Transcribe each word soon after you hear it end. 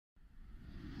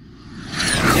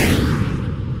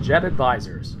Jet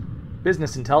Advisors,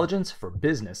 business intelligence for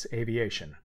business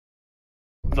aviation.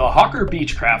 The Hawker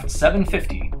Beechcraft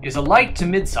 750 is a light to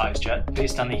mid-size jet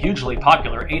based on the hugely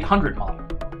popular 800 model.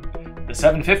 The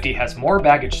 750 has more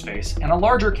baggage space and a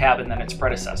larger cabin than its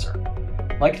predecessor.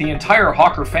 Like the entire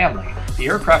Hawker family, the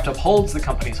aircraft upholds the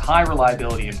company's high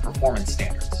reliability and performance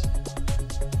standards.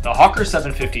 The Hawker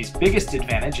 750's biggest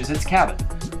advantage is its cabin,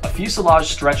 a fuselage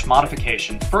stretch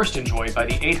modification first enjoyed by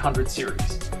the 800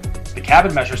 series. The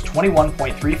cabin measures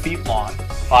 21.3 feet long,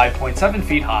 5.7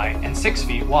 feet high, and 6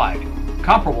 feet wide,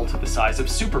 comparable to the size of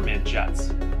super mid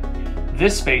jets.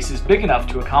 This space is big enough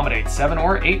to accommodate 7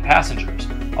 or 8 passengers,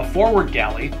 a forward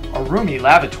galley, a roomy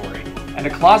lavatory, and a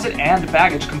closet and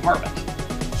baggage compartment.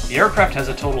 The aircraft has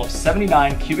a total of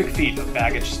 79 cubic feet of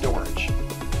baggage storage.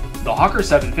 The Hawker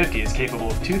 750 is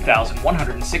capable of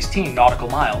 2,116 nautical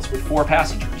miles with 4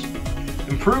 passengers.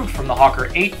 Improved from the Hawker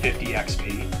 850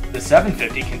 XP, the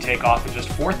 750 can take off at just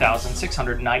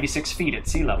 4,696 feet at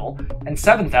sea level and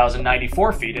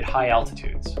 7,094 feet at high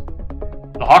altitudes.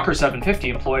 The Hawker 750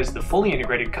 employs the fully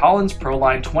integrated Collins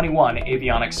ProLine 21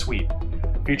 avionics suite.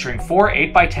 Featuring 4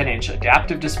 8x10-inch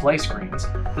adaptive display screens,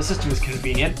 the system is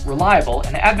convenient, reliable,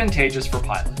 and advantageous for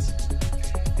pilots.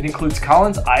 It includes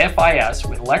Collins IFIS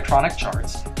with electronic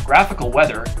charts, graphical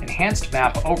weather, enhanced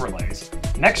map overlays,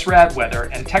 NexRad weather,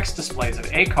 and text displays of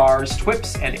ACARS,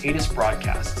 TWIPs, and ATIS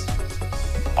broadcasts.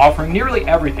 Offering nearly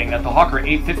everything that the Hawker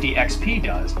 850 XP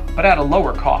does, but at a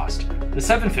lower cost, the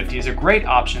 750 is a great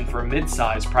option for a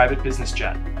mid-size private business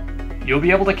jet. You'll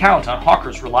be able to count on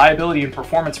Hawker's reliability and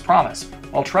performance promise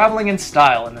while traveling in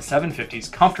style in the 750's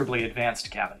comfortably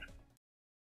advanced cabin.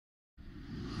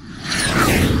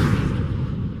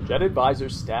 Jet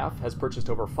Advisors staff has purchased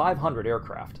over 500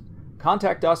 aircraft.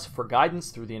 Contact us for guidance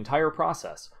through the entire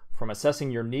process, from assessing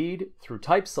your need through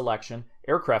type selection,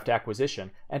 aircraft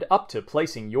acquisition, and up to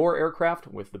placing your aircraft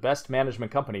with the best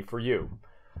management company for you.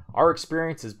 Our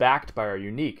experience is backed by our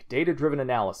unique data-driven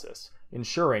analysis,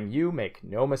 ensuring you make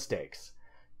no mistakes.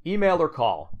 Email or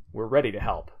call. We're ready to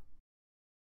help.